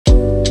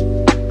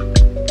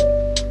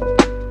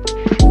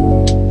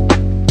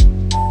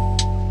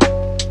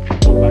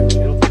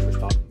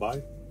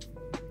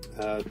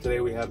Today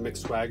we have Mick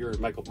Swagger and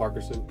Micall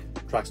Parknsun.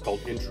 The track's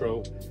called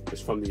Intro. It's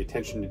from the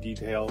Attention to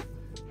Detail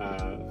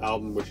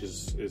album, which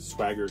is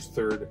Swagger's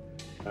third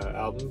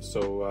album.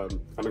 So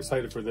I'm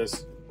excited for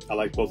this. I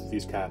like both of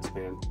these cats,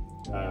 man.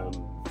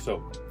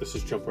 So let's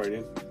just jump right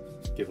in.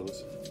 Give it a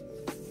listen.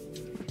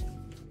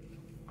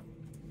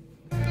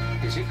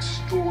 His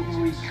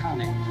extraordinary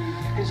cunning,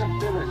 his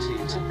ability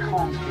to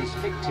con his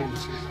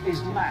victims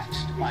is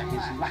matched by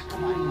his lack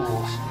of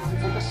remorse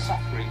for the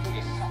suffering he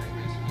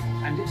inflicted,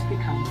 and it's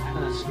become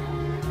personal.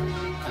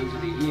 Over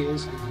the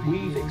years,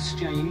 we've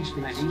exchanged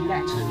many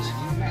letters.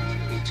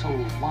 He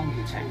told one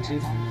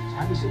detective,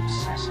 "I was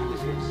obsessed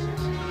with him."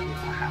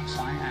 Perhaps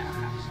I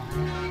am,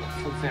 but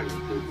for very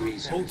good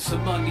reason. Hold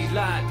some money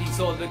like these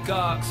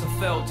oligarchs. I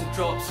felt to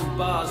drop some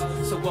bars,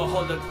 so I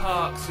hollered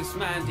Parks. This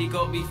man, he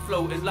got me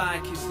floating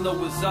like it's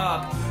Noah's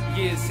Ark.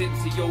 Years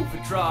since the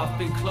overdraft,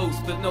 been close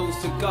but no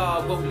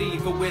cigar. Won't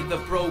leave her with a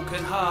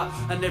broken heart,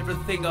 and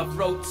everything I've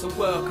wrote's a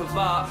work of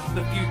art.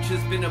 The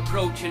future's been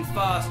approaching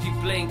fast. You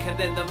blink and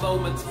then the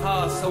moments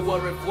pass. So au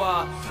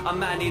revoir.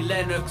 I'm Annie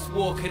Lennox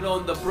walking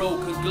on the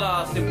broken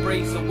glass.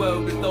 Embrace the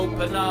world with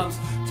open arms,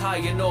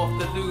 tying off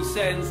the loose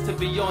ends. To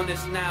be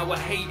honest now, I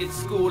hated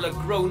school. I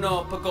grown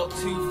up, I got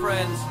two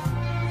friends.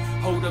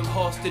 Hold them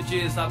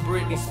hostages like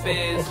Britney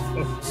Spears.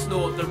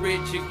 Snort the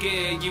Richard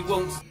Gere, you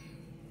won't.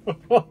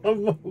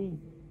 Oh,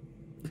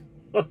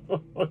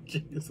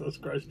 Jesus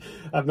Christ.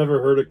 I've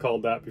never heard it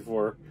called that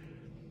before.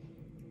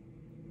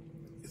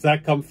 Does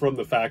that come from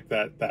the fact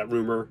that that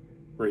rumor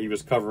where he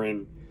was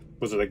covering,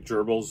 was it like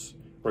gerbils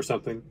or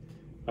something?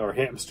 Or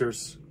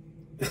hamsters?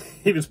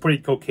 He was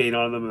putting cocaine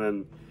on them and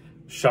then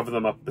shoving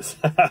them up his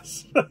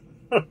ass.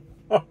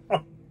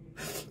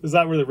 Is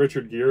that where the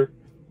Richard Gere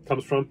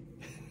comes from?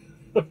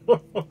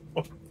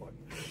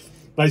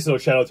 Nice little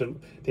shout out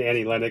to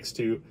Annie Lennox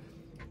too.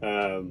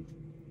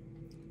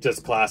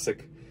 Just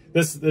classic.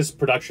 This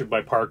production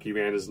by Parky,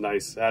 man, is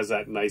nice. It has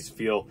that nice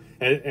feel,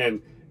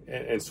 and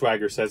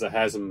Swagger says it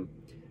has him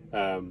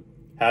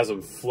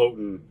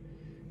floating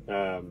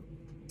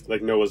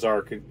like Noah's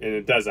Ark, and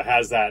it does. It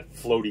has that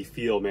floaty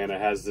feel, man.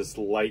 It has this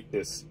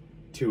lightness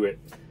to it,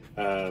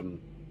 and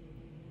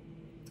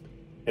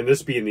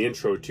this being the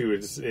intro too,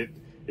 it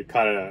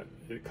kind of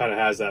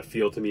has that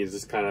feel to me. It's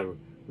just kind of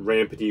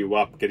ramping you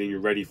up, getting you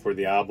ready for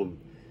the album,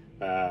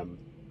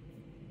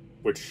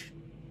 which.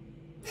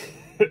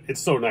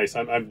 It's so nice.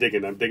 I'm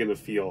digging the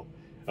feel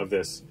of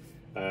this.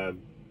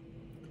 And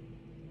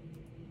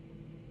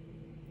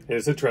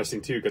it's interesting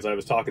too, because I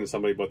was talking to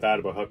somebody about that,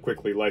 about how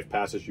quickly life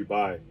passes you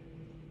by.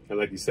 And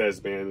like he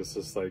says, man, it's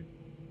just like,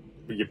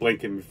 you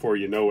blink and before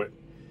you know it,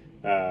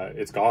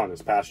 it's gone.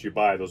 It's passed you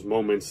by. Those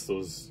moments,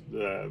 those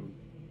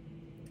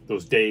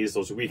days,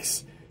 those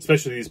weeks,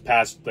 especially these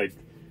past like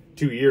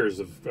 2 years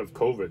of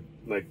COVID.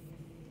 Like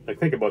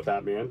think about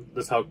that, man.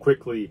 Just how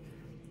quickly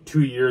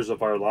 2 years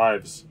of our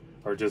lives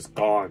are just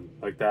gone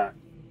like that.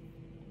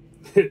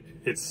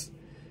 It's,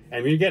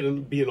 and when you get to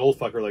be an old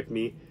fucker like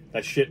me,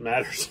 that shit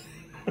matters.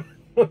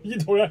 I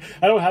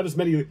don't have as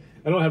many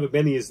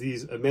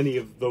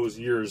of those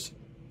years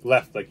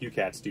left like you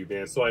cats do,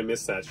 man. So I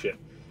miss that shit.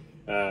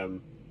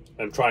 I'm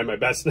trying my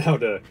best now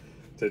to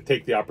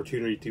take the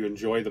opportunity to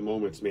enjoy the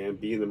moments, man.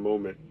 Be in the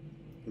moment,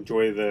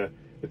 enjoy the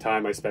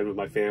time I spend with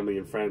my family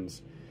and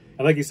friends.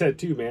 And like you said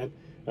too, man,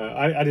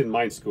 I didn't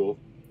mind school.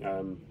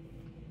 I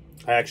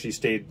actually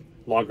stayed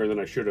longer than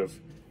I should have,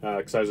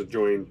 because I was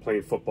enjoying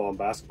playing football and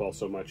basketball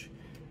so much.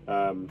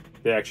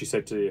 They actually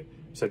said to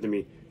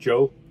me,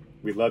 "Joe,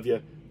 we love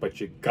you, but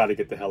you got to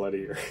get the hell out of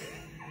here."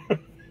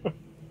 But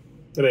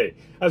hey,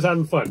 I was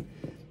having fun.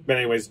 But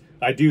anyways,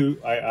 I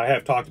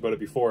have talked about it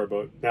before,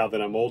 about now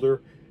that I'm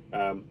older,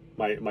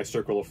 my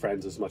circle of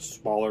friends is much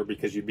smaller,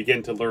 because you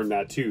begin to learn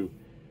that too.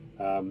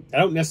 I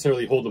don't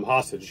necessarily hold them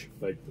hostage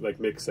like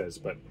Mick says,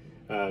 but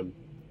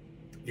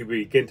you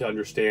begin to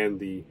understand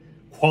the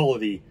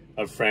quality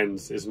of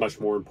friends is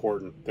much more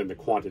important than the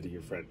quantity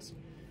of friends.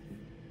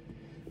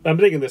 I'm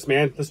digging this,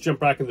 man. Let's jump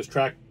back in this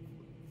track.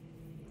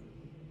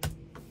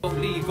 Don't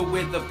leave her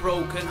with a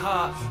broken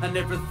heart, and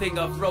everything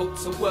I've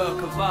wrote's a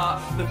work of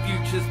art. The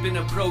future's been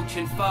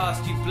approaching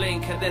fast. You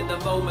blink and then the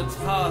moments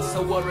pass.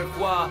 So au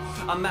revoir.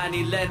 I'm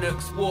Annie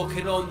Lennox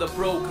walking on the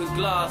broken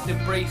glass.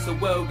 Embrace the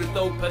world with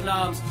open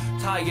arms,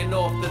 tying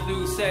off the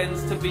loose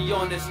ends. To be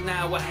honest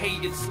now, I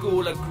hated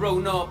school. I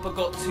grown up, I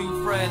got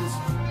two friends.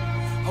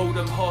 Hold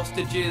them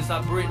hostages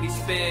like Britney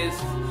Spears.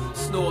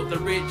 Snort the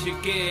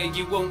Richard Gere,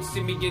 you won't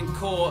see me in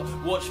court.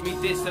 Watch me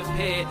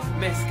disappear.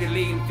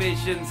 Mescaline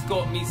visions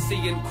got me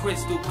seeing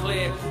crystal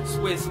clear.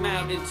 Swiss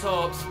mountain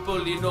tops,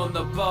 bullying on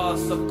the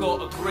bus. I've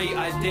got a great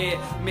idea,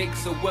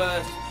 mix the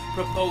worst.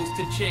 Propose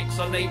to chicks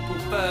on April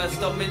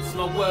 1st. I mince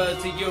my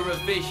words to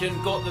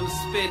Eurovision, got them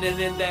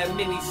spinning in their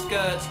mini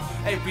skirts.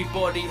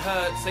 Everybody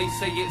hurts, they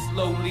say it's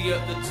lonely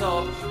at the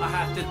top. I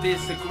have to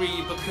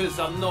disagree because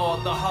I'm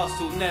not, the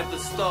hustle never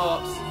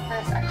stops.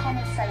 There's a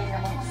common saying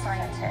amongst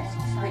scientists,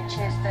 which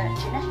is that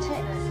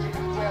genetics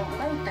will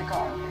load the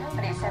gun,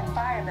 but it's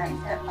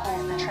environment that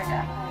pulls the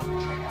trigger.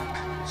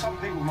 Some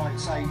people might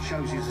say it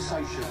shows he was a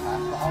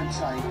sociopath, but I'd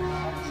say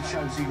it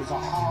shows he was a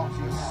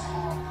heartless,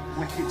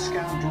 wicked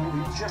scoundrel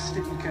who just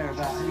didn't care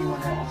about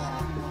anyone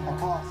else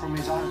apart from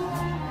his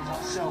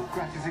own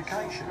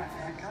self-gratification.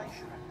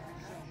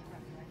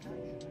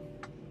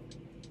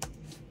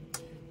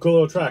 Cool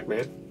little track,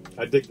 man.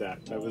 I dig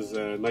that. That was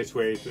a nice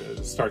way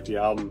to start the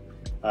album.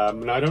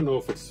 And I don't know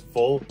if it's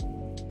full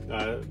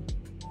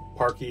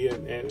Parky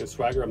and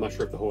Swagger. I'm not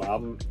sure if the whole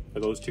album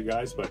are those two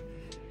guys, but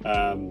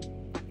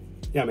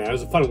yeah, man, it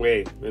was a fun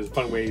way. It was a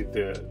fun way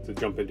to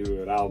jump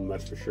into an album,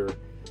 that's for sure.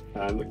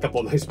 A couple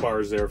of nice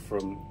bars there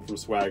from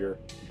Swagger.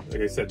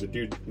 Like I said, the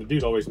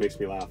dude always makes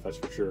me laugh, that's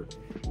for sure.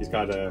 He's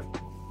got a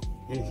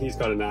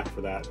knack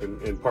for that,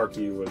 and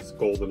Parky was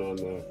golden on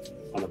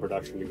the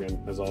production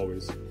again, as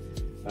always.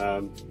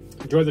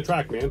 Enjoy the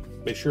track, man.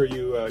 Make sure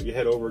you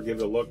head over, give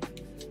it a look.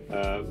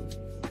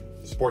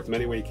 Support them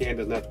any way you can.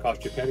 Doesn't have to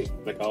cost you a penny,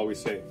 like I always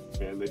say.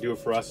 And they do it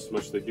for us as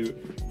much as they do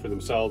it for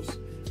themselves.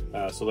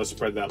 So let's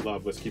spread that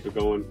love. Let's keep it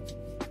going.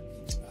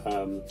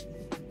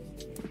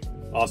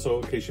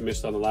 Also, in case you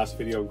missed on the last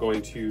video, I'm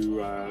going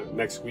to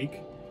next week.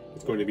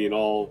 It's going to be an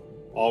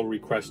all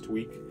request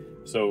week.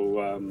 So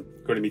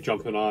going to be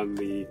jumping on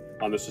the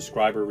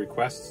subscriber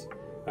requests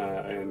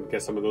and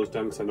get some of those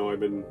done, because I know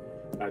I've been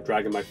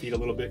dragging my feet a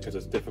little bit because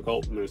it's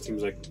difficult, and it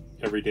seems like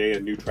every day a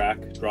new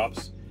track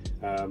drops,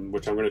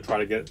 which I'm going to try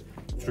to get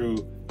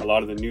through a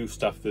lot of the new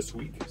stuff this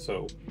week.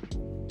 So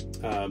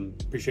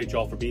appreciate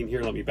y'all for being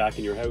here. Let me back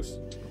in your house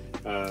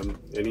and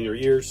in your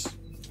ears.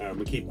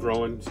 We keep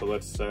growing, so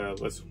let's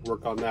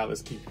work on that.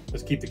 Let's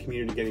keep the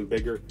community getting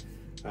bigger,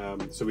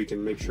 so we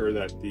can make sure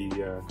that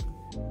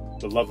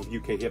the love of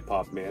UK hip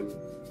hop, man,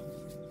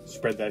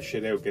 spread that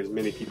shit out, get as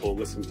many people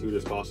listening to it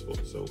as possible.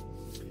 So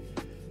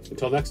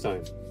until next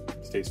time,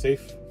 stay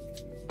safe,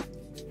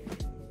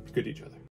 good to each other.